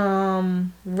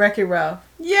 Wreck-It Ralph.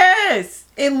 Yes!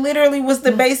 It literally was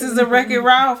the basis of Wreck-It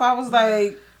Ralph. I was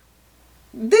like,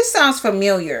 this sounds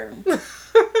familiar.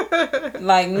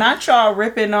 Like, not y'all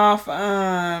ripping off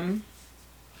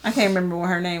I can't remember what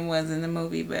her name was in the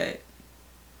movie, but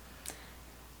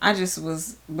I just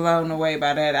was blown away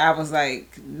by that. I was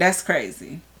like, that's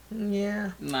crazy.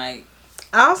 Yeah. Like,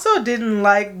 I also didn't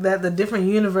like that the different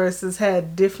universes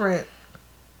had different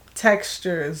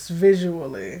textures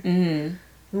visually. mm-hmm.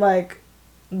 Like,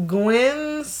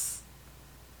 Gwen's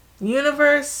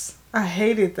universe, I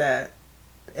hated that.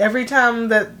 Every time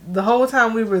the whole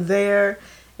time we were there,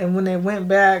 and when they went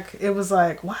back, it was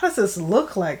like, why does this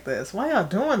look like this? Why y'all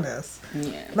doing this?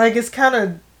 Yeah. Like, it's kind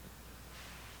of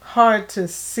hard to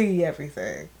see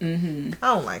everything. Mm-hmm.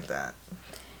 I don't like that.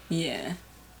 Yeah.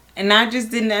 And I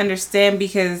just didn't understand,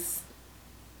 because,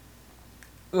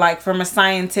 like, from a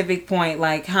scientific point,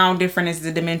 like, how different is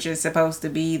the dimension supposed to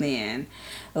be then?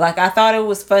 Like, I thought it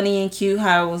was funny and cute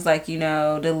how it was, like, you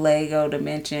know, the Lego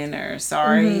dimension, or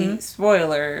sorry,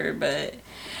 spoiler, but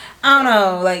I don't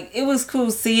know. Like, it was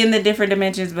cool seeing the different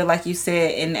dimensions, but like you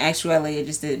said, in actuality, it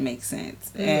just didn't make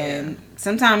sense. Yeah. And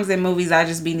sometimes in movies, I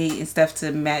just be needing stuff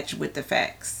to match with the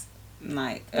facts.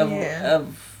 Like,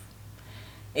 of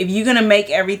if you're going to make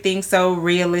everything so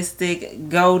realistic,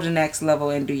 go the next level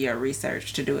and do your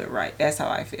research to do it right. That's how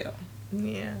I feel.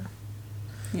 Yeah.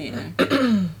 Yeah.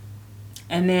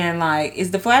 And then, like,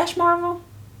 is the Flash Marvel?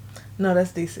 No,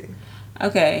 that's DC.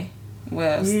 Okay.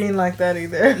 Well, you didn't like that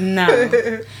either. No.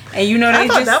 And you know, I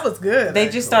thought that was good. They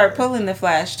just started pulling the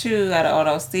Flash too out of all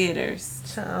those theaters.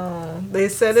 They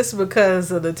said it's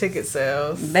because of the ticket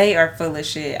sales. They are full of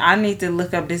shit. I need to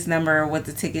look up this number of what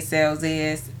the ticket sales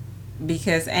is,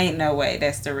 because ain't no way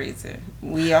that's the reason.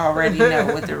 We already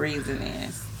know what the reason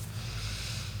is.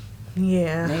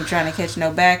 Yeah. They ain't trying to catch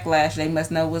no backlash. They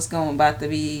must know what's about to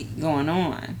be going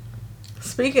on.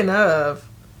 Speaking of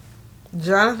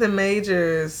Jonathan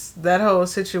Majors, that whole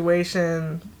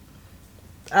situation,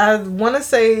 I want to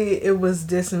say it was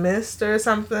dismissed or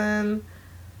something.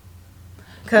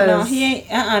 No, he ain't.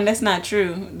 That's not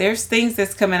true. There's things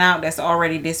that's coming out that's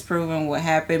already disproving what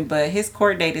happened, but his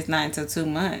court date is not until 2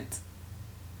 months.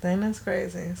 Dang, that's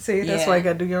crazy. See, that's why you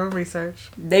gotta do your own research.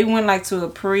 They went like to a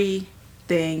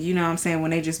thing, you know what I'm saying,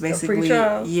 when they just basically,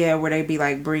 where they be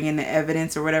like bringing the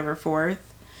evidence or whatever forth,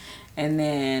 and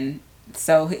then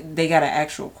so they got an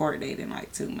actual court date in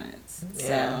like 2 months.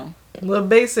 Yeah. So, well,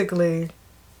 basically,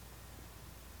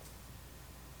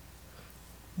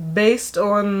 based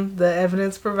on the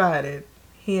evidence provided,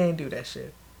 he ain't do that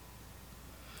shit.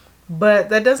 But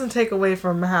that doesn't take away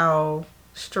from how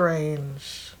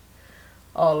strange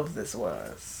all of this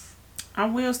was. I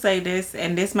will say this,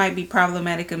 and this might be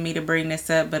problematic of me to bring this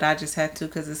up, but I just had to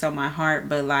because it's on my heart.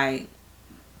 But like,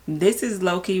 this is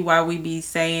low-key why we be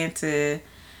saying to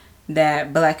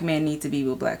that black men need to be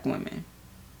with black women.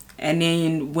 And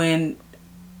then when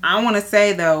I want to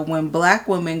say though, when black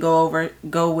women go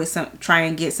with try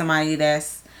and get somebody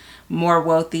that's more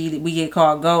wealthy, we get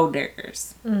called gold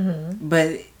diggers. Mm-hmm.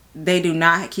 But they do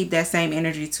not keep that same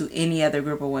energy to any other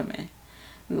group of women.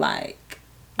 Like,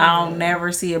 I'll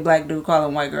never see a black dude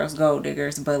calling white girls gold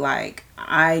diggers, but like,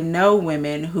 I know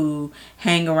women who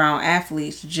hang around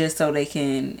athletes just so they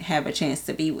can have a chance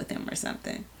to be with them or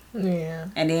something. Yeah.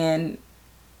 And then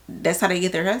that's how they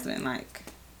get their husband. Like,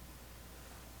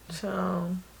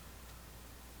 so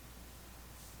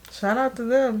shout out to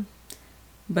them.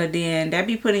 But then that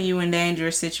be putting you in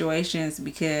dangerous situations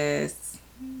because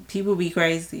people be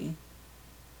crazy.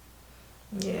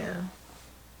 Yeah.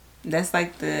 That's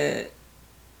like who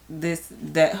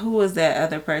was that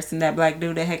other person, that black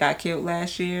dude that had got killed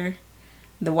last year?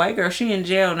 The white girl, she in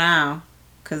jail now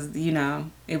because, you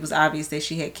know, it was obvious that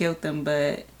she had killed them,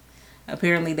 but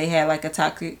apparently they had like a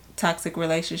toxic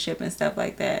relationship and stuff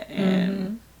like that.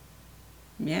 And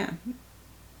yeah.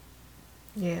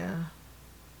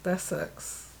 That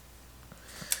sucks.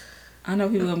 I know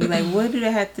people gonna be like, what do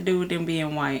that have to do with them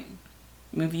being white?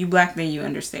 I mean, if you black, then you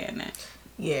understand that.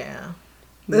 Yeah.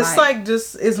 It's like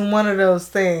just, it's one of those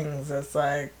things. It's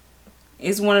like,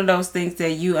 it's one of those things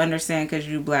that you understand because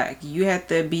you black. You have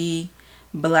to be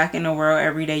black in the world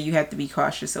every day. You have to be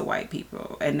cautious of white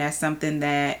people. And that's something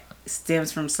that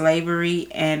stems from slavery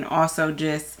and also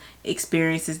just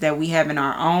experiences that we have in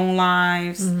our own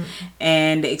lives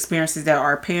and the experiences that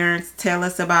our parents tell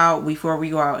us about before we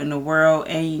go out in the world.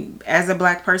 And as a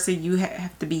black person, you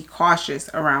have to be cautious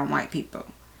around white people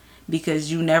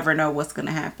because you never know what's going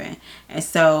to happen. And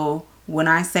so when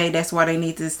I say that's why they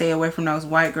need to stay away from those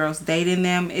white girls dating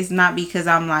them, it's not because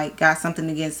I'm like got something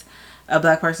against a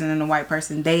black person and a white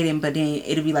person dating, but then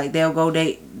it'll be like they'll go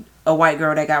date a white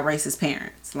girl that got racist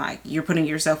parents. Like, you're putting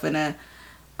yourself in a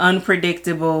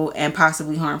unpredictable and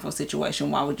possibly harmful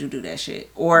situation. Why would you do that shit?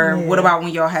 Or what about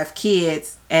when y'all have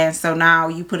kids and so now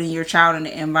you putting your child in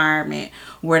an environment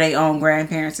where their own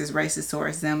grandparents is racist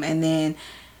towards them, and then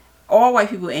all white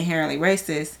people inherently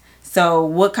racist. So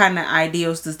what kind of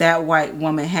ideals does that white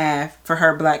woman have for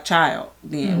her black child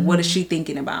then? What is she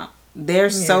thinking about?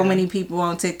 There's so many people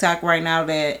on TikTok right now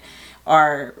that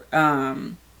are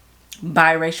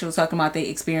biracial, talking about their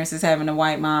experiences having a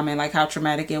white mom and like how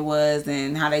traumatic it was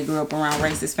and how they grew up around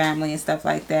racist family and stuff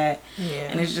like that.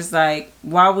 And it's just like,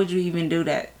 why would you even do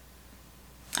that?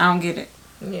 I don't get it.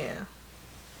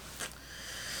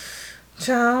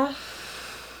 Child,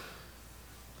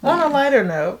 on a lighter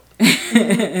note,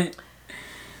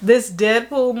 this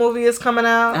Deadpool movie is coming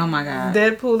out. Oh my god.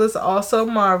 Deadpool is also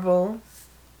Marvel.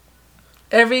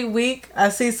 Every week I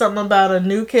see something about a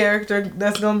new character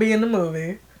that's going to be in the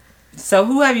movie. So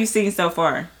who have you seen so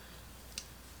far?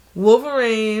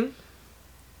 Wolverine.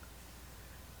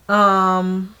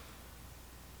 Damn.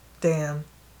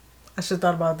 I should have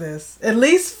thought about this. At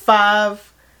least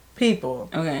 5 people.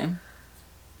 Okay.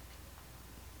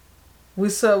 We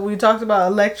talked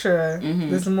about Elektra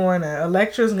this morning.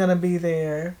 Elektra's gonna be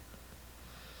there.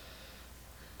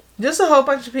 Just a whole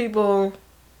bunch of people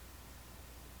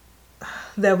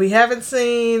that we haven't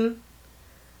seen.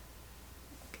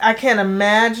 I can't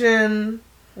imagine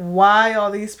why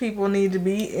all these people need to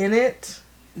be in it.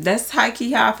 That's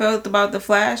high-key how I felt about The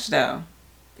Flash, though.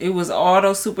 It was all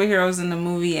those superheroes in the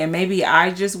movie, and maybe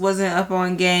I just wasn't up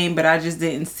on game, but I just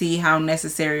didn't see how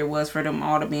necessary it was for them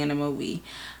all to be in the movie.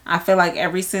 I feel like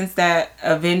ever since that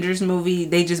Avengers movie,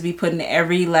 they just be putting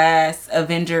every last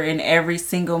Avenger in every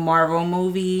single Marvel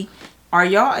movie. Are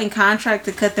y'all in contract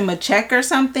to cut them a check or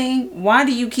something? Why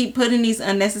do you keep putting these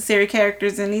unnecessary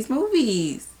characters in these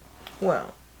movies?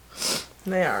 Well,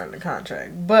 they are in the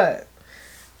contract, but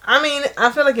I mean,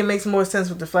 I feel like it makes more sense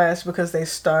with The Flash because they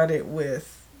started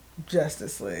with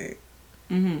Justice League.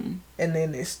 And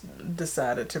then they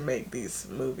decided to make these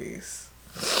movies.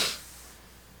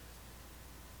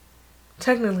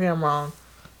 Technically, I'm wrong.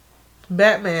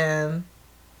 Batman,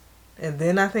 and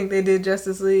then I think they did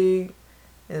Justice League,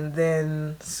 and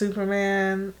then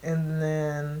Superman, and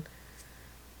then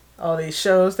all these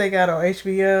shows they got on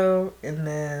HBO, and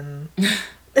then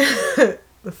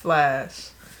The Flash.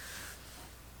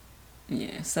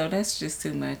 Yeah, so that's just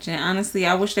too much. And honestly,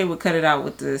 I wish they would cut it out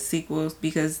with the sequels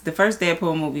because the first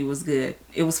Deadpool movie was good.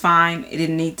 It was fine. It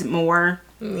didn't need more.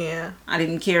 Yeah. I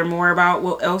didn't care more about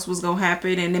what else was going to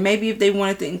happen. And then maybe if they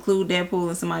wanted to include Deadpool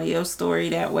in somebody else's story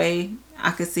that way,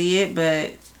 I could see it.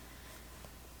 But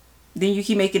then you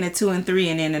keep making it 2 and 3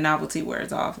 and then the novelty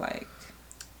wears off. Like,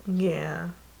 yeah.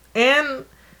 And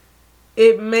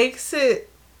it makes it,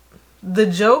 the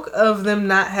joke of them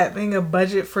not having a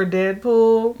budget for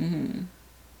Deadpool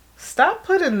Stop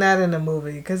putting that in a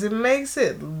movie because it makes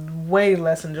it way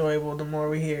less enjoyable the more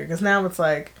we hear. Because now it's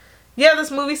like, yeah, this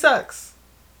movie sucks.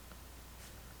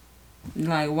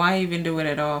 Like, why even do it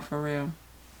at all, for real?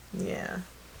 Yeah.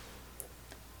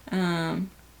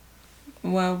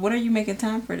 Well, what are you making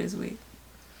time for this week?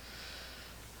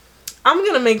 I'm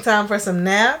going to make time for some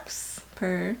naps.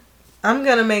 I'm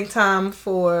going to make time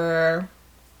for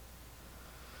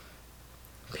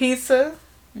pizza.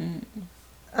 Mm.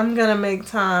 I'm going to make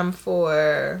time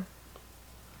for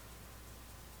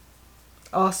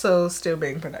also still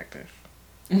being productive.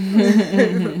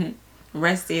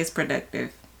 Rest is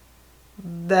productive.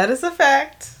 That is a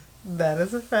fact. That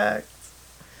is a fact.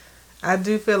 I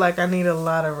do feel like I need a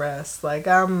lot of rest. Like,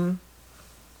 I'm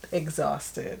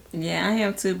exhausted. Yeah, I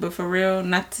am too. But for real,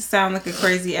 not to sound like a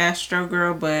crazy astro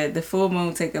girl, but the full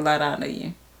moon take a lot out of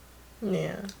you.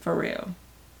 Yeah. For real.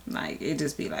 Like, it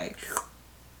just be like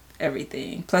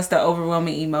everything. Plus the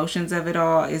overwhelming emotions of it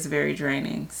all is very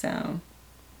draining. So,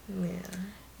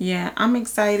 yeah, I'm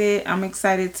excited. I'm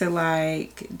excited to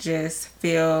like just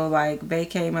feel like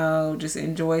vacay mode, just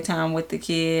enjoy time with the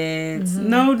kids. Mm-hmm.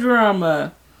 No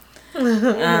drama.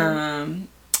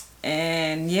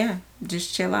 And yeah,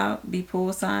 just chill out, be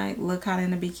poolside, look hot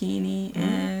in a bikini,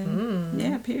 and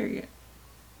yeah, period.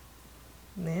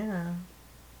 Yeah.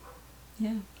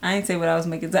 Yeah. I ain't say what I was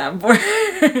making time for.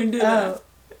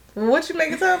 What you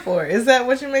making time for? Is that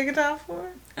what you making time for?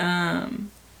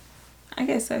 I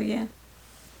guess so, yeah.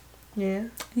 Yeah?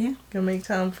 Yeah. Gonna make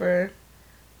time for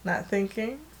not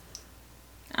thinking?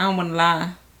 I don't want to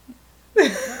lie.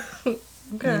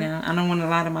 Okay. You know, I don't want to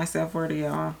lie to myself or to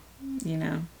y'all. You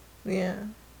know? Yeah.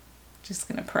 Just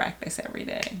gonna practice every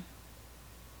day.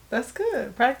 That's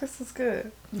good. Practice is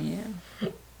good. Yeah.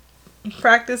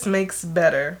 Practice makes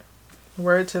better.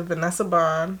 Word to Vanessa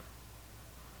Bond,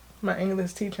 my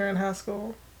English teacher in high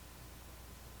school.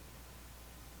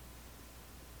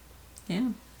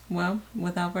 Yeah. Well,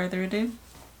 without further ado,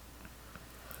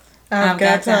 I've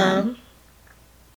got time.